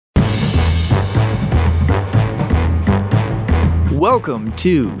Welcome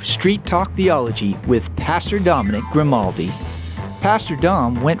to Street Talk Theology with Pastor Dominic Grimaldi. Pastor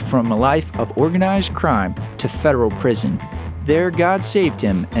Dom went from a life of organized crime to federal prison. There, God saved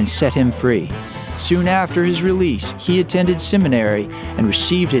him and set him free. Soon after his release, he attended seminary and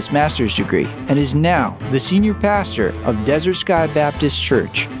received his master's degree and is now the senior pastor of Desert Sky Baptist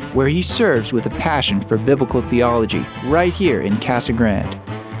Church, where he serves with a passion for biblical theology right here in Casa Grande.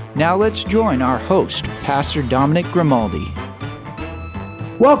 Now let's join our host, Pastor Dominic Grimaldi.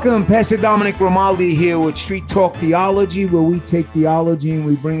 Welcome, Pastor Dominic Grimaldi here with Street Talk Theology, where we take theology and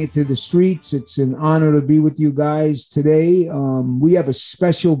we bring it to the streets. It's an honor to be with you guys today. We have a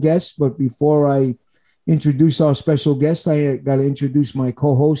special guest, but before I introduce our special guest, I got to introduce my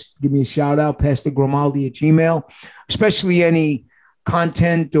co-host. Give me a shout out, Pastor Grimaldi at Gmail, especially any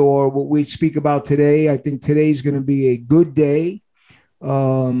content or what we speak about today. I think today's going to be a good day.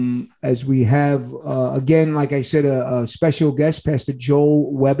 As we have, again, like I said, a special guest, Pastor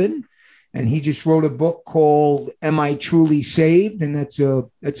Joel Webbin, and he just wrote a book called "Am I Truly Saved?" And that's a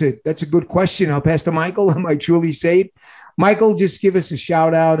good question. Now, Pastor Michael, am I truly saved? Michael, just give us a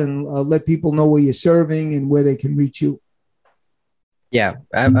shout out and let people know where you're serving and where they can reach you. Yeah.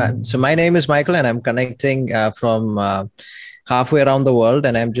 So my name is Michael, and I'm connecting from halfway around the world,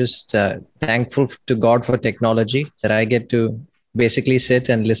 and I'm just thankful to God for technology that I get to basically sit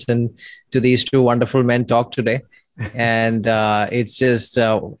and listen to these two wonderful men talk today. And it's just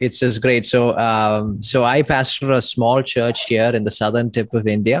great. So I pastor a small church here in the southern tip of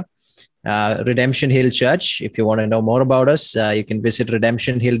India, Redemption Hill Church. If you want to know more about us, you can visit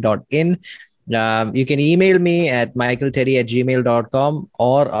redemptionhill.in. You can email me at michaelteddy@gmail.com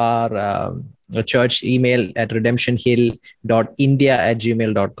or our church email at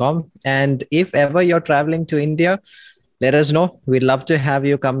redemptionhill.india@gmail.com. And if ever you're traveling to India, let us know. We'd love to have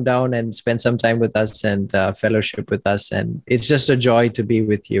you come down and spend some time with us and fellowship with us. And it's just a joy to be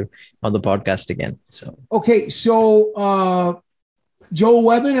with you on the podcast again. So Joel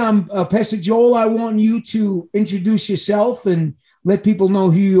Webbin, I'm Pastor Joel. I want you to introduce yourself and let people know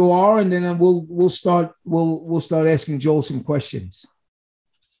who you are, and then we'll start asking Joel some questions.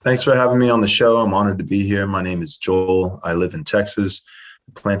 Thanks for having me on the show. I'm honored to be here. My name is Joel. I live in Texas.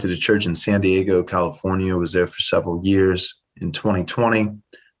 Planted a church in San Diego, California, was there for several years. In 2020,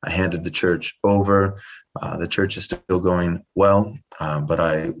 I handed the church over. The church is still going well, but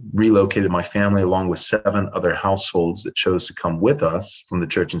I relocated my family along with 7 other households that chose to come with us from the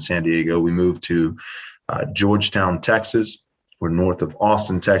church in San Diego. We moved to Georgetown, Texas. We're north of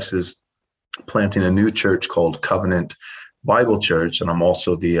Austin, Texas, planting a new church called Covenant Bible Church. And I'm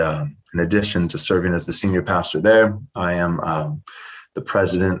also in addition to serving as the senior pastor there, I am the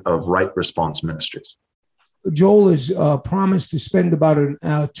president of Right Response Ministries. Joel has promised to spend about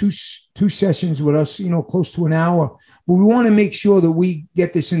two sessions with us, close to an hour. But we want to make sure that we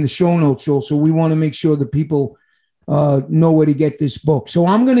get this in the show notes, Joel. So we want to make sure that people know where to get this book. So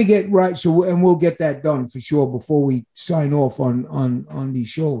I'm going to get right. And we'll get that done for sure before we sign off on these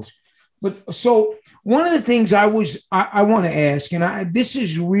shows. But so one of the things I want to ask, and this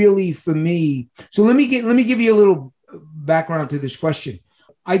is really for me. So let me give you a little background to this question.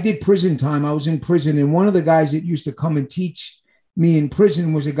 I did prison time. I was in prison, and one of the guys that used to come and teach me in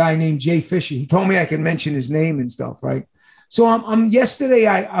prison was a guy named Jay Fisher. He told me I could mention his name and stuff, right? So yesterday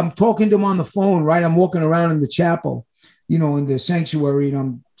I'm talking to him on the phone, right? I'm walking around in the chapel, in the sanctuary, and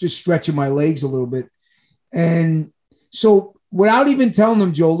I'm just stretching my legs a little bit. And so without even telling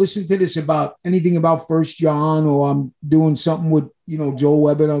him, Joel, listen to this about anything about 1 John, or I'm doing something with, Joel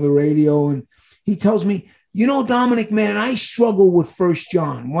Webbin on the radio, and he tells me, Dominic, man, I struggle with 1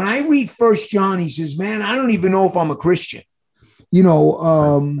 John. When I read 1 John, he says, man, I don't even know if I'm a Christian.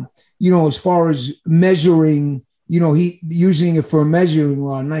 As far as measuring, he using it for a measuring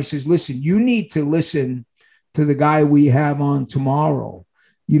rod. And I says, listen, you need to listen to the guy we have on tomorrow,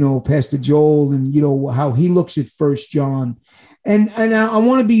 Pastor Joel, and, how he looks at 1 John. And I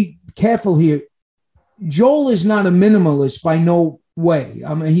want to be careful here. Joel is not a minimalist by no way.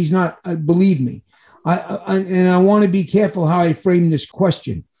 I mean, he's not, believe me. I want to be careful how I frame this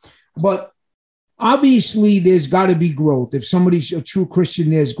question. But obviously, there's got to be growth. If somebody's a true Christian,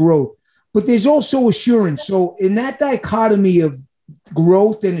 there's growth. But there's also assurance. So in that dichotomy of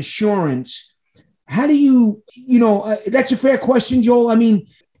growth and assurance, how do you, that's a fair question, Joel. I mean,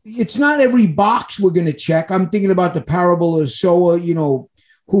 it's not every box we're going to check. I'm thinking about the parable of sower, who,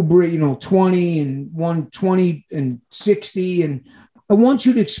 20 and 120 and 60. And I want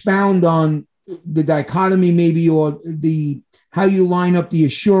you to expound on the dichotomy maybe, or how you line up the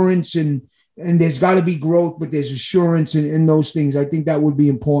assurance and there's got to be growth, but there's assurance in those things. I think that would be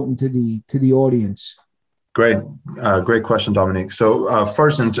important to the audience. Great. Great question, Dominique. So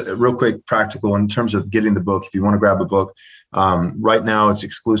first, and real quick, practical in terms of getting the book, if you want to grab a book, right now it's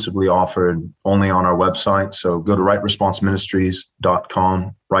exclusively offered only on our website. So go to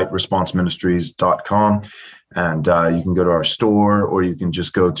rightresponseministries.com, rightresponseministries.com, and you can go to our store, or you can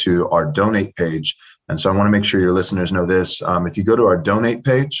just go to our donate page. And so I want to make sure your listeners know this. If you go to our donate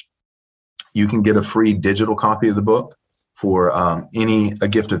page, you can get a free digital copy of the book for a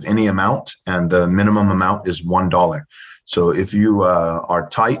gift of any amount, and the minimum amount is $1. So if you are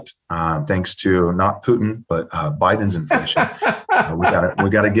tight, thanks to not Putin but Biden's inflation, we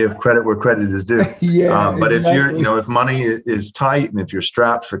got to give credit where credit is due. But exactly. If money is tight and if you're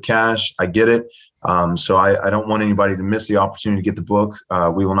strapped for cash, I get it. So I don't want anybody to miss the opportunity to get the book.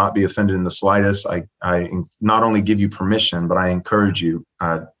 We will not be offended in the slightest. I not only give you permission, but I encourage you,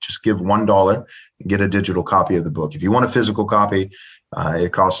 just give $1 and get a digital copy of the book. If you want a physical copy,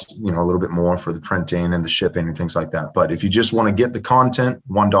 it costs, a little bit more for the printing and the shipping and things like that. But if you just want to get the content,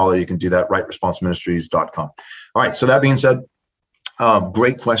 $1, you can do that, rightresponseministries.com. All right. So that being said,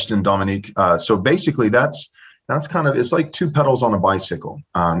 great question, Dominique. So basically that's kind of, it's like two pedals on a bicycle.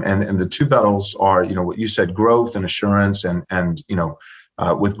 And the two pedals are, what you said, growth and assurance. And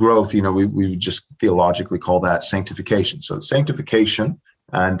with growth, we just theologically call that sanctification. So it's sanctification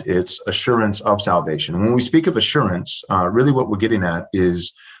and it's assurance of salvation. When we speak of assurance, really what we're getting at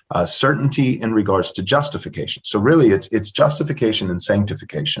is certainty in regards to justification. So really it's justification and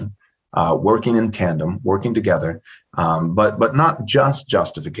sanctification working in tandem, working together, but not just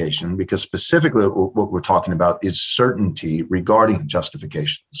justification, because specifically what we're talking about is certainty regarding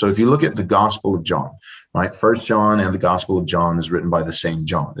justification. So if you look at the Gospel of John, right, 1 John and the Gospel of John is written by the same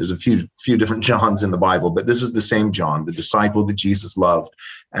John. There's a few different Johns in the Bible, but this is the same John, the disciple that Jesus loved.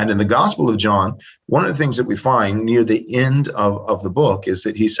 And in the Gospel of John, one of the things that we find near the end of the book is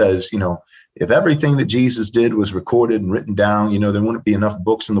that he says, if everything that Jesus did was recorded and written down, there wouldn't be enough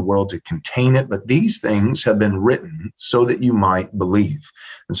books in the world to contain it. But these things have been written so that you might believe.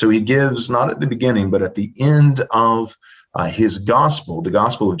 And so he gives, not at the beginning, but at the end of his gospel, the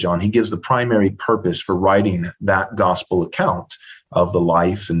Gospel of John, he gives the primary purpose for writing that gospel account of the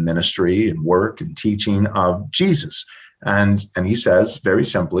life and ministry and work and teaching of Jesus. And he says very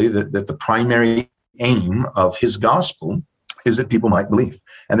simply that the primary aim of his gospel is that people might believe,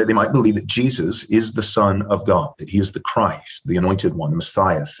 and that they might believe that Jesus is the Son of God, that he is the Christ, the anointed one, the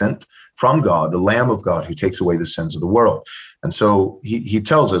Messiah, sent from God, the Lamb of God who takes away the sins of the world. And so he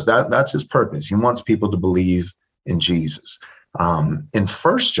tells us that that's his purpose. He wants people to believe in Jesus. In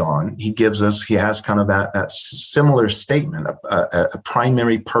 1 John, he has kind of that similar statement, a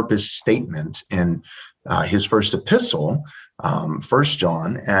primary purpose statement in his first epistle, 1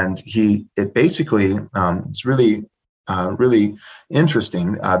 John, and it basically it's really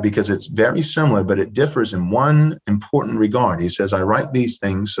interesting because it's very similar, but it differs in one important regard. He says, I write these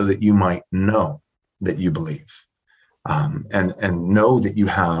things so that you might know that you believe, and know that you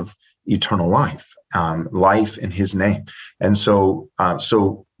have eternal life, life in his name. And so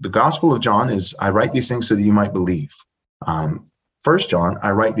the Gospel of John is, I write these things so that you might believe. 1 John,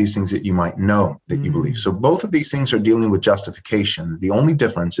 I write these things that you might know that you believe. So both of these things are dealing with justification. The only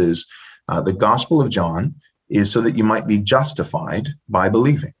difference is the Gospel of John is so that you might be justified by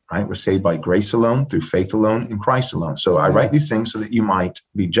believing, right? We're saved by grace alone, through faith alone, in Christ alone. So I write these things so that you might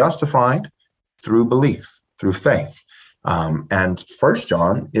be justified through belief, through faith. And 1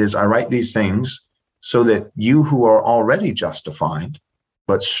 John is, I write these things so that you who are already justified,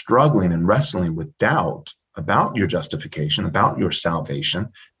 but struggling and wrestling with doubt about your justification, about your salvation,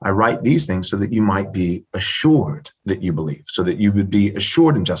 I write these things so that you might be assured that you believe, so that you would be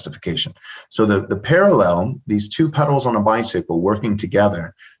assured in justification. So the parallel, these two pedals on a bicycle working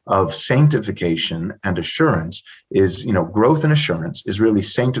together of sanctification and assurance is, growth and assurance is really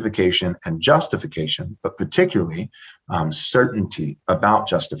sanctification and justification, but particularly certainty about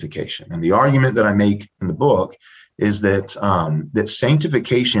justification. And the argument that I make in the book is that that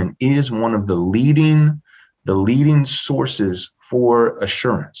sanctification is one of the leading sources for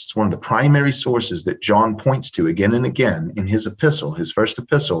assurance. It's one of the primary sources that John points to again and again in his epistle, his first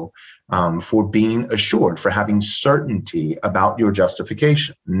epistle, for being assured, for having certainty about your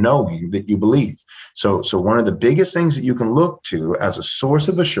justification, knowing that you believe. So one of the biggest things that you can look to as a source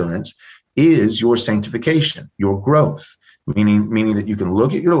of assurance is your sanctification, your growth. Meaning that you can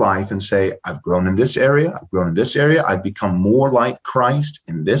look at your life and say, I've grown in this area, I've grown in this area, I've become more like Christ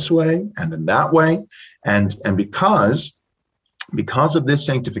in this way and in that way. And because of this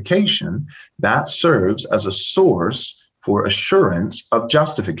sanctification, that serves as a source for assurance of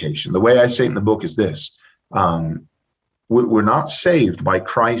justification. The way I say it in the book is this: we're not saved by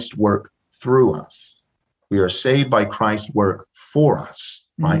Christ's work through us. We are saved by Christ's work for us,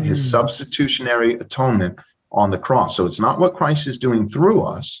 right? His substitutionary atonement on the cross. So it's not what Christ is doing through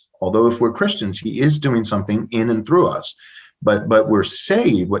us, although if we're Christians, he is doing something in and through us. But we're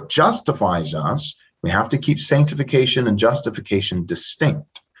saved. What justifies us, we have to keep sanctification and justification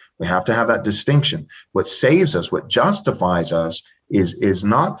distinct. We have to have that distinction. What saves us, what justifies us, is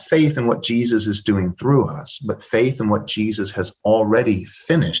not faith in what Jesus is doing through us, but faith in what Jesus has already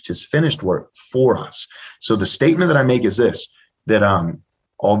finished, his finished work for us. So the statement that I make is this, that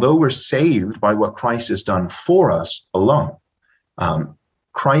although we're saved by what Christ has done for us alone,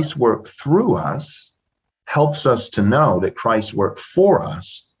 Christ's work through us helps us to know that Christ's work for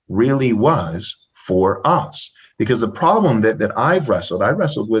us really was for us. Because the problem that I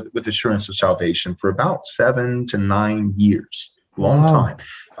wrestled with assurance of salvation for about 7 to 9 years, long time.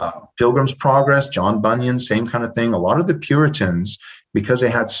 Pilgrim's Progress, John Bunyan, same kind of thing. A lot of the Puritans, because they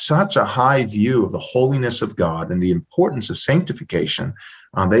had such a high view of the holiness of God and the importance of sanctification,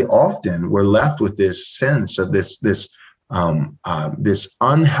 they often were left with this sense of this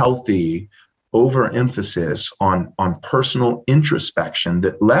unhealthy overemphasis on personal introspection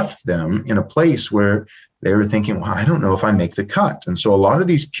that left them in a place where they were thinking, well, I don't know if I make the cut. And so a lot of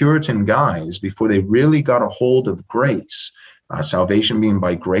these Puritan guys, before they really got a hold of grace, salvation being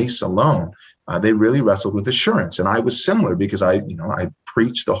by grace alone, they really wrestled with assurance. And I was similar because I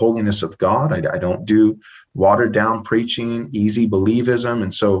preach the holiness of God. I don't do watered down preaching, easy believism.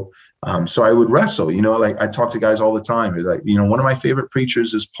 And so I would wrestle, like I talk to guys all the time. Like, one of my favorite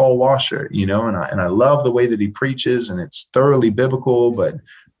preachers is Paul Washer, and I love the way that he preaches, and it's thoroughly biblical, but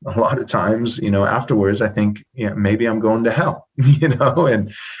a lot of times, afterwards, I think, maybe I'm going to hell,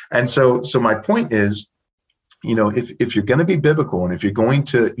 and so my point is, if you're going to be biblical, and if you're going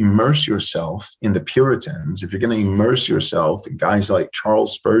to immerse yourself in the Puritans, if you're going to immerse yourself in guys like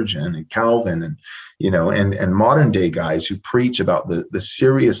Charles Spurgeon and Calvin and modern day guys who preach about the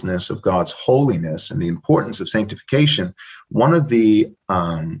seriousness of God's holiness and the importance of sanctification, one of the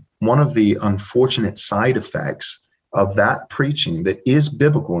unfortunate side effects of that preaching that is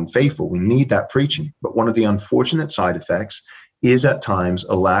biblical and faithful, we need that preaching, but one of the unfortunate side effects is at times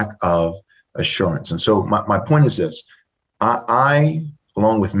a lack of assurance. And so my point is this, I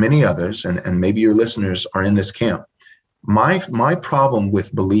along with many others, and maybe your listeners are in this camp, my problem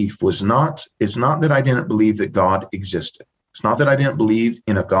with belief it's not that I didn't believe that God existed. It's not that I didn't believe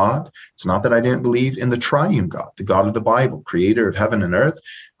in a God. It's not that I didn't believe in the triune God, the God of the Bible, creator of heaven and earth.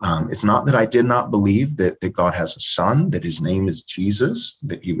 It's not that I did not believe that God has a son, that his name is Jesus,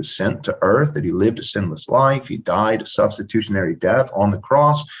 that he was sent to earth, that he lived a sinless life, he died a substitutionary death on the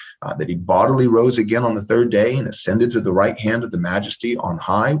cross, that he bodily rose again on the third day and ascended to the right hand of the majesty on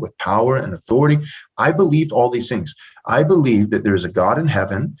high with power and authority. I believed all these things. I believed that there is a God in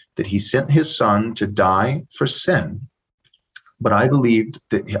heaven, that he sent his son to die for sin. But I believed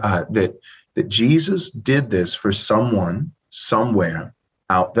that Jesus did this for someone somewhere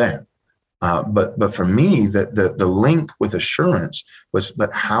out there. But for me, the link with assurance was,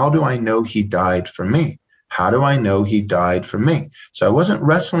 but how do I know he died for me? How do I know he died for me? So I wasn't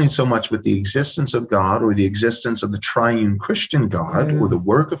wrestling so much with the existence of God or the existence of the triune Christian God or the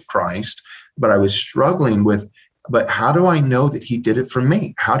work of Christ, but I was struggling with, but how do I know that he did it for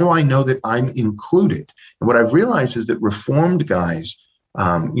me? How do I know that I'm included? And what I've realized is that Reformed guys,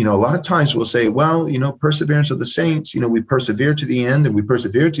 a lot of times we'll say, well, perseverance of the saints, we persevere to the end, and we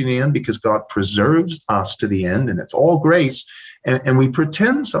persevere to the end because God preserves us to the end, and it's all grace. And we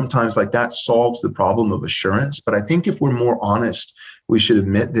pretend sometimes like that solves the problem of assurance. But I think if we're more honest, we should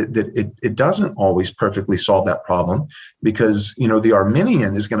admit that it doesn't always perfectly solve that problem, because, the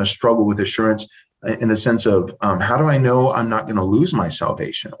Arminian is going to struggle with assurance in the sense of, how do I know I'm not going to lose my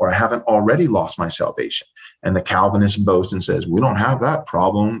salvation, or I haven't already lost my salvation? And the Calvinist boasts and says, we don't have that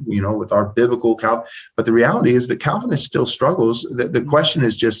problem, with our biblical Calvin. But the reality is that Calvinist still struggles. The question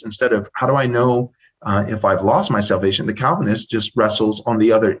is just, instead of how do I know if I've lost my salvation, the Calvinist just wrestles on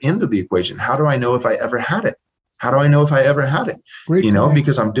the other end of the equation. How do I know if I ever had it? How do I know if I ever had it? Great point.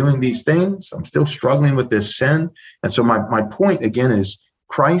 Because I'm doing these things, I'm still struggling with this sin. And so my point again is,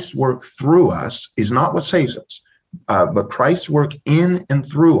 Christ's work through us is not what saves us, but Christ's work in and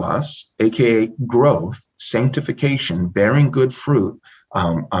through us, aka growth, sanctification, bearing good fruit,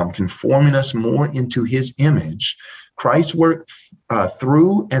 conforming us more into his image. Christ's work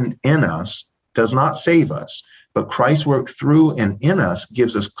through and in us does not save us, but Christ's work through and in us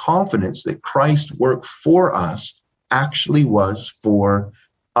gives us confidence that Christ's work for us actually was for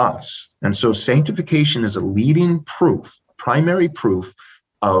us. And so sanctification is a leading proof, primary proof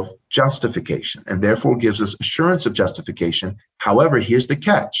of justification, and therefore gives us assurance of justification. However, here's the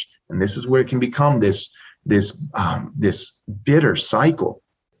catch, and this is where it can become this this bitter cycle.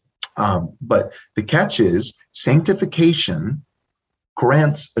 But the catch is sanctification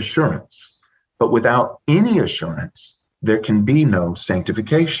grants assurance, but without any assurance, there can be no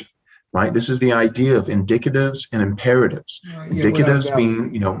sanctification. Right. This is the idea of indicatives and imperatives. Indicatives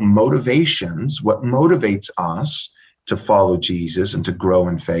being, motivations, what motivates us to follow Jesus and to grow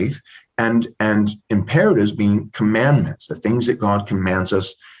in faith, and imperatives being commandments, the things that God commands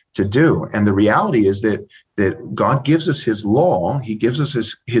us to do. And the reality is that God gives us his law, he gives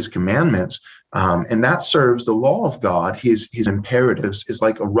us his commandments, and that serves the law of God. His imperatives is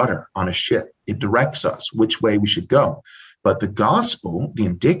like a rudder on a ship. It directs us which way we should go. But the gospel, the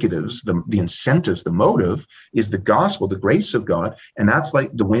indicatives, the incentives, the motive is the gospel, the grace of God. And that's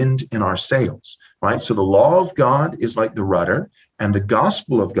like the wind in our sails, right? So the law of God is like the rudder, and the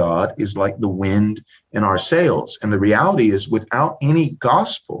gospel of God is like the wind in our sails. And the reality is, without any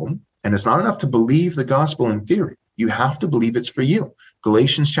gospel, and it's not enough to believe the gospel in theory, you have to believe it's for you.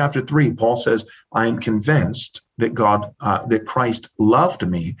 Galatians chapter 3, Paul says, I am convinced that that Christ loved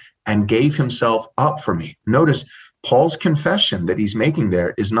me and gave himself up for me. Notice, Paul's confession that he's making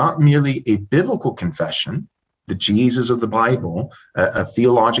there is not merely a biblical confession, the Jesus of the Bible, a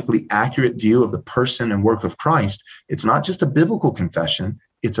theologically accurate view of the person and work of Christ. It's not just a biblical confession,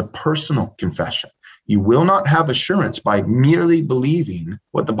 it's a personal confession. You will not have assurance by merely believing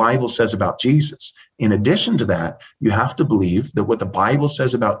what the Bible says about Jesus. In addition to that, you have to believe that what the Bible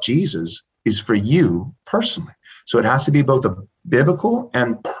says about Jesus is for you personally. So it has to be both a biblical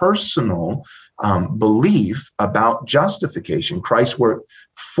and personal belief about justification, Christ's work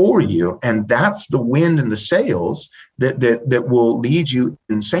for you. And that's the wind in the sails that will lead you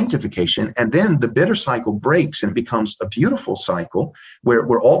in sanctification. And then the bitter cycle breaks and it becomes a beautiful cycle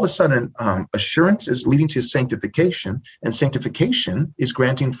where all of a sudden assurance is leading to sanctification, and sanctification is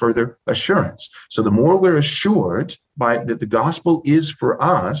granting further assurance. So the more we're assured that the gospel is for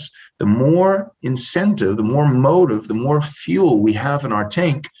us, the more incentive, the more motive, the more fuel we have in our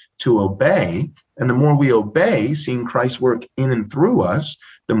tank to obey. And the more we obey, seeing Christ's work in and through us,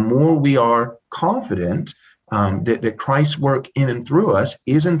 the more we are confident that Christ's work in and through us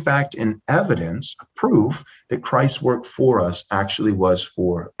is in fact an evidence, a proof that Christ's work for us actually was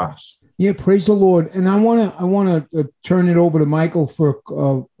for us. Yeah, praise the Lord. And I want to turn it over to Michael for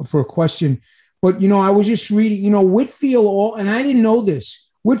a question. But I was just reading. Whitefield, and I didn't know this.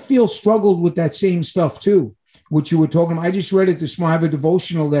 Whitefield struggled with that same stuff too, which you were talking about. I just read it this morning. I have a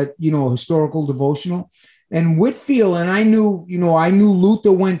devotional that historical devotional. And Whitefield, and I knew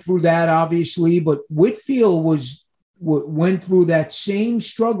Luther went through that, obviously, but Whitefield went through that same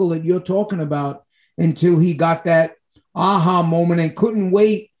struggle that you're talking about until he got that aha moment and couldn't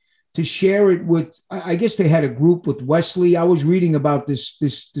wait to share it with, I guess they had a group with Wesley. I was reading about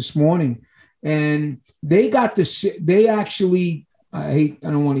this morning, and they actually, I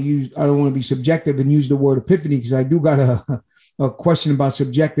don't want to be subjective and use the word epiphany, because I do got a question about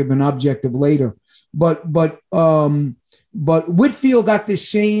subjective and objective later. But Whitefield got this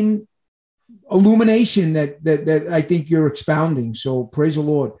same illumination that I think you're expounding. So praise the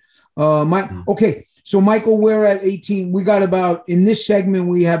Lord. Okay. So Michael, we're at 18. We got in this segment,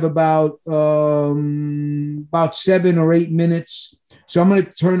 we have about 7 or 8 minutes. So I'm going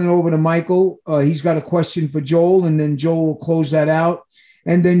to turn it over to Michael. He's got a question for Joel, and then Joel will close that out.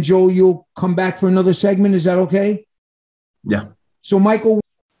 And then Joel, you'll come back for another segment. Is that okay? Yeah. So Michael.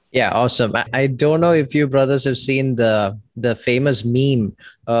 Yeah, awesome. I don't know if you brothers have seen the famous meme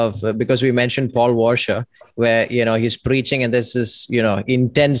of, because we mentioned Paul Washer, where, he's preaching and there's this,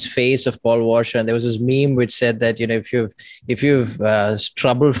 intense face of Paul Washer. And there was this meme which said that, if you've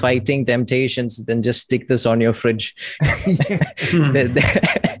trouble fighting temptations, then just stick this on your fridge.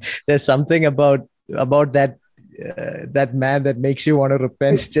 There's something about that man that makes you want to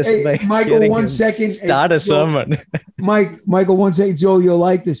repent just by Michael, 1 second. Start a sermon. Michael, 1 second. Joe, you'll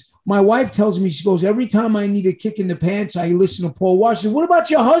like this. My wife tells me, she goes, every time I need a kick in the pants, I listen to Paul Washer. What about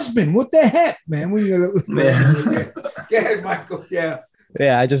your husband? What the heck, man? Go ahead, Michael. Yeah.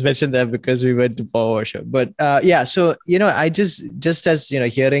 Yeah, I just mentioned that because we went to Paul Washer. But so, I just as,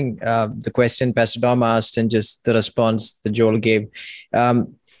 hearing the question Pastor Dom asked and just the response that Joel gave,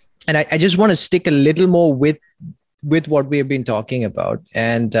 and I just want to stick a little more with what we have been talking about.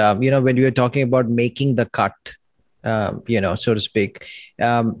 And, when we were talking about making the cut, so to speak,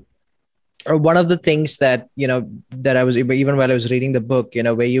 one of the things that, that I was, even while I was reading the book,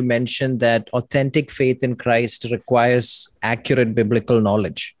 where you mentioned that authentic faith in Christ requires accurate biblical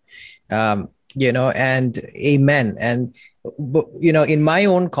knowledge, and amen. And, in my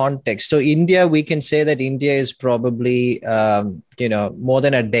own context, so India, we can say that India is probably, more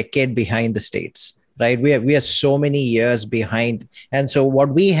than a decade behind the States, right? We are so many years behind. And so what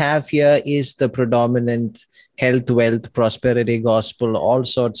we have here is the predominant health, wealth, prosperity gospel, all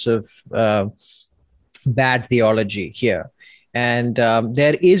sorts of bad theology here. And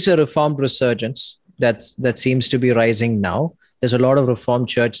there is a reformed resurgence that seems to be rising now. There's a lot of reformed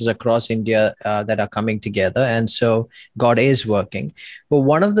churches across India that are coming together. And so God is working. But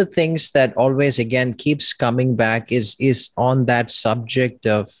one of the things that always, again, keeps coming back is on that subject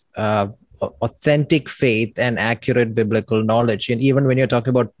of authentic faith and accurate biblical knowledge. And even when you're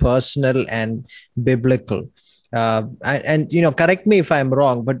talking about personal and biblical, and correct me if I'm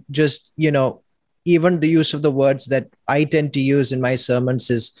wrong, but just, even the use of the words that I tend to use in my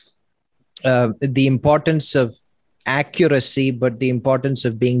sermons is the importance of accuracy, but the importance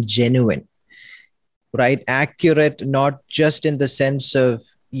of being genuine, right? Accurate, not just in the sense of,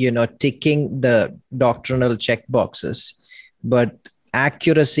 ticking the doctrinal check boxes, but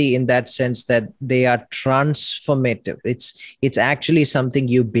accuracy in that sense that they are transformative. It's actually something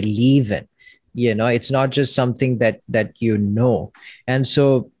you believe in, it's not just something that And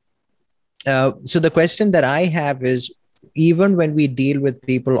so the question that I have is, even when we deal with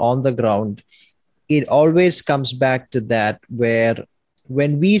people on the ground, it always comes back to that, where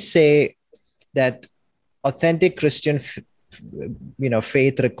when we say that authentic Christian,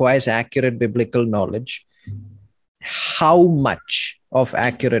 faith requires accurate biblical knowledge, how much of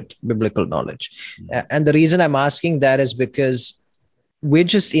accurate biblical knowledge? And the reason I'm asking that is because we're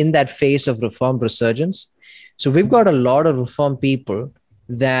just in that phase of reformed resurgence. So we've got a lot of reformed people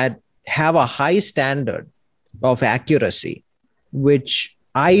that have a high standard of accuracy, which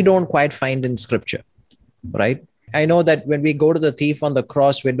I don't quite find in scripture, right? I know that when we go to the thief on the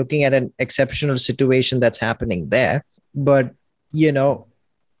cross, we're looking at an exceptional situation that's happening there. But,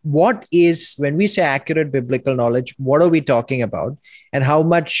 what is, when we say accurate biblical knowledge, what are we talking about? And how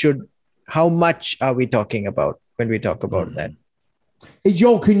much are we talking about when we talk about that? Hey,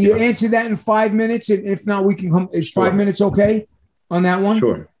 Joel, can you answer that in 5 minutes? And if not, we can come. Is 5 minutes okay on that one?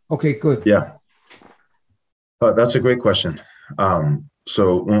 Sure. Okay, good. Yeah. That's a great question.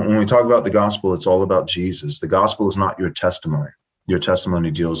 So when we talk about the gospel, it's all about Jesus. The gospel is not your testimony. Your testimony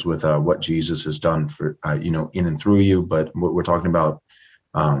deals with what Jesus has done for, in and through you. But what we're talking about,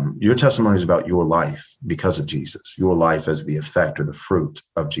 your testimony is about your life because of Jesus, your life as the effect or the fruit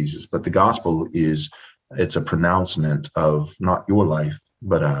of Jesus. But the gospel it's a pronouncement of not your life,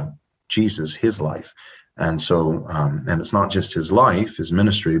 but Jesus, his life. And so, and it's not just his life, his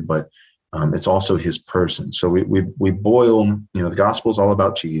ministry, but it's also his person. So we boil, the gospel is all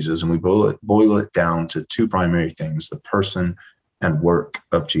about Jesus, and we boil it down to two primary things: the person and work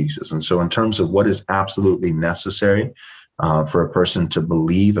of Jesus. And so in terms of what is absolutely necessary for a person to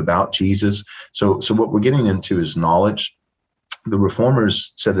believe about Jesus, so what we're getting into is knowledge. The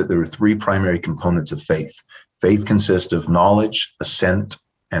reformers said that there were three primary components of faith. Faith consists of knowledge, assent,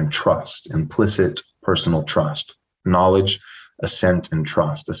 and trust, implicit personal trust. Knowledge, assent, and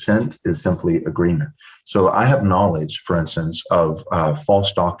trust. Assent is simply agreement. So I have knowledge, for instance, of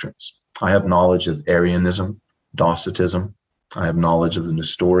false doctrines. I have knowledge of Arianism, Docetism. I have knowledge of the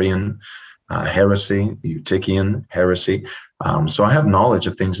Nestorian heresy, the Eutychian heresy. So I have knowledge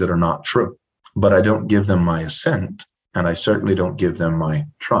of things that are not true, but I don't give them my assent, and I certainly don't give them my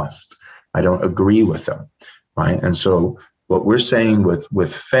trust. I don't agree with them, right? And so what we're saying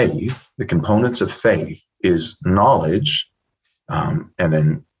with faith, the components of faith, is knowledge, and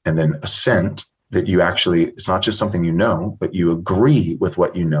then assent, that you actually, it's not just something you know, but you agree with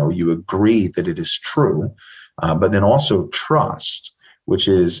what you know. You agree that it is true, but then also trust, which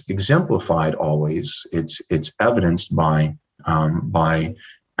is exemplified always. It's evidenced by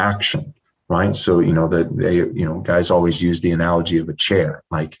action, right? So guys always use the analogy of a chair.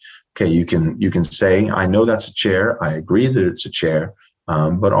 Like, okay, you can say, I know that's a chair. I agree that it's a chair,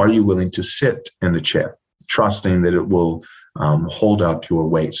 but are you willing to sit in the chair, trusting that it will hold up your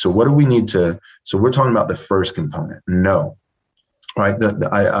weight? So what do we need to? So we're talking about the first component, know, right?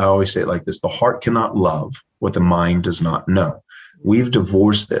 I always say it like this: the heart cannot love what the mind does not know. We've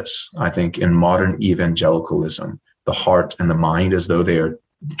divorced this, I think, in modern evangelicalism, the heart and the mind, as though they are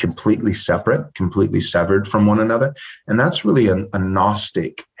completely separate, completely severed from one another. And that's really a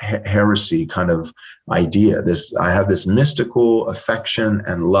Gnostic heresy kind of idea. I have this mystical affection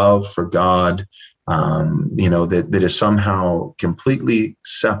and love for God, that is somehow completely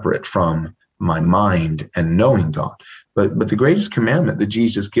separate from my mind and knowing God. But the greatest commandment that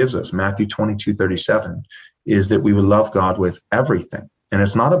Jesus gives us, Matthew 22:37, is that we would love God with everything. And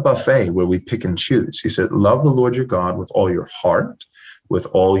it's not a buffet where we pick and choose. He said, love the Lord your God with all your heart, with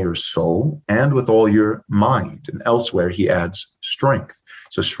all your soul, and with all your mind. And elsewhere, he adds strength.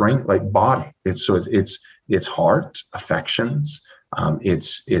 So strength, like body, it's heart, affections,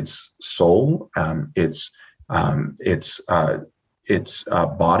 it's soul, it's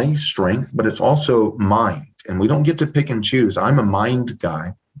body, strength, but it's also mind. And we don't get to pick and choose. I'm a mind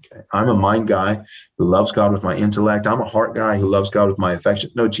guy. Okay. I'm a mind guy who loves God with my intellect. I'm a heart guy who loves God with my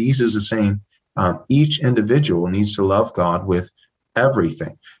affection. No, Jesus is saying each individual needs to love God with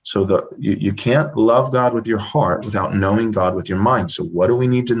everything. So you can't love God with your heart without knowing God with your mind. So what do we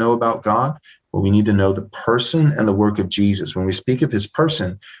need to know about God? Well, we need to know the person and the work of Jesus. When we speak of his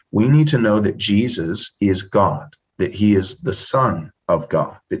person, we need to know that Jesus is God, that he is the Son of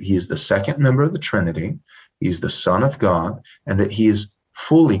God, that he is the second member of the Trinity, he's the Son of God, and that he is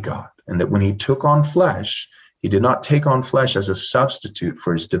fully God. And that when he took on flesh, he did not take on flesh as a substitute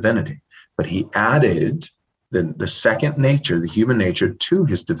for his divinity, but he added the second nature, the human nature, to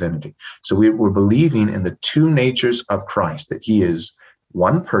his divinity. So we're believing in the two natures of Christ, that he is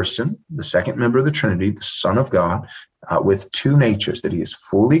one person, the second member of the Trinity, the Son of God, with two natures, that he is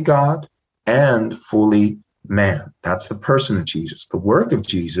fully God and fully man. That's the person of Jesus. The work of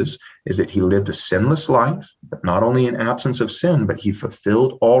Jesus is that he lived a sinless life, but not only in absence of sin, but he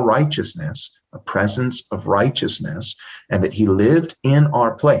fulfilled all righteousness, a presence of righteousness, and that he lived in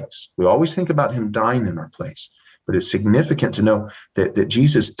our place. We always think about him dying in our place, but it's significant to know that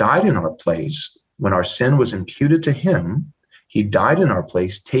Jesus died in our place when our sin was imputed to him. He died in our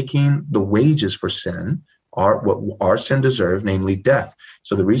place, taking the wages for sin, what our sin deserved, namely death.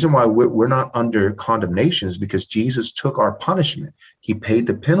 So the reason why we're not under condemnation is because Jesus took our punishment. He paid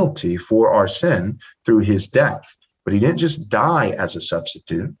the penalty for our sin through his death. But he didn't just die as a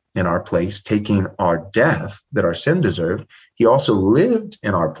substitute in our place, taking our death that our sin deserved. He also lived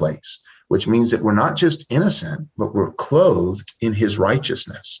in our place, which means that we're not just innocent, but we're clothed in his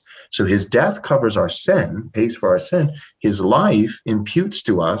righteousness. So his death covers our sin, pays for our sin. His life imputes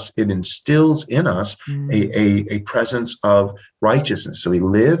to us, it instills in us a presence of righteousness. So he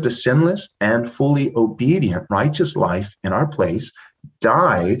lived a sinless and fully obedient, righteous life in our place,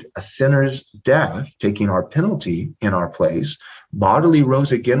 died a sinner's death, taking our penalty in our place, bodily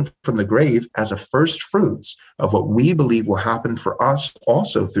rose again from the grave as a first fruits of what we believe will happen for us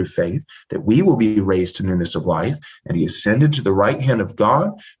also through faith, that we will be raised to newness of life. And he ascended to the right hand of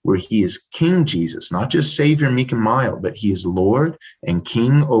God, where he is King Jesus, not just Savior, meek and mild, but he is Lord and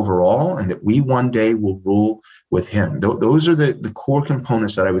King over all, and that we one day will rule with him. Those are the core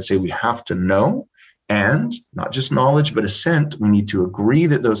components that I would say we have to know. And not just knowledge, but assent. We need to agree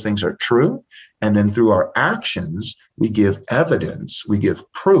that those things are true. And then through our actions, we give evidence, we give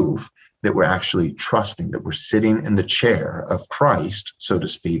proof that we're actually trusting, that we're sitting in the chair of Christ, so to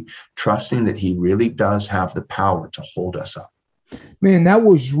speak, trusting that he really does have the power to hold us up. Man, that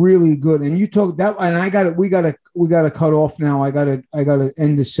was really good. And you talked that, and we gotta cut off now. I gotta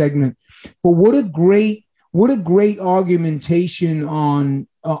end the segment. But what a great argumentation on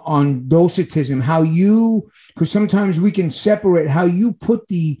docetism, because sometimes we can separate how you put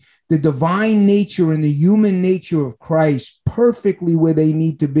the divine nature and the human nature of Christ perfectly where they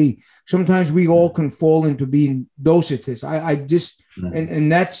need to be. Sometimes we all can fall into being docetists.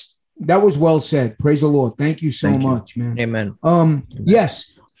 And that was well said. Praise the Lord. Thank you so much, man. Amen. Yes.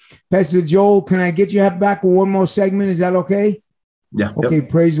 Pastor Joel, can I get you back with one more segment? Is that okay? Yeah. Okay. Yep.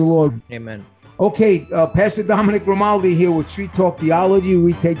 Praise the Lord. Amen. Okay, Pastor Dominic Grimaldi here with Street Talk Theology.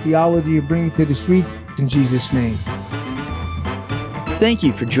 We take theology and bring it to the streets in Jesus' name. Thank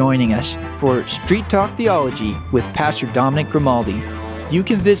you for joining us for Street Talk Theology with Pastor Dominic Grimaldi. You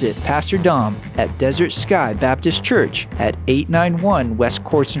can visit Pastor Dom at Desert Sky Baptist Church at 891 West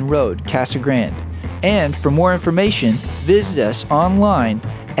Corson Road, Casa Grande. And for more information, visit us online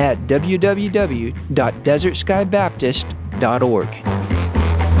at www.desertskybaptist.org.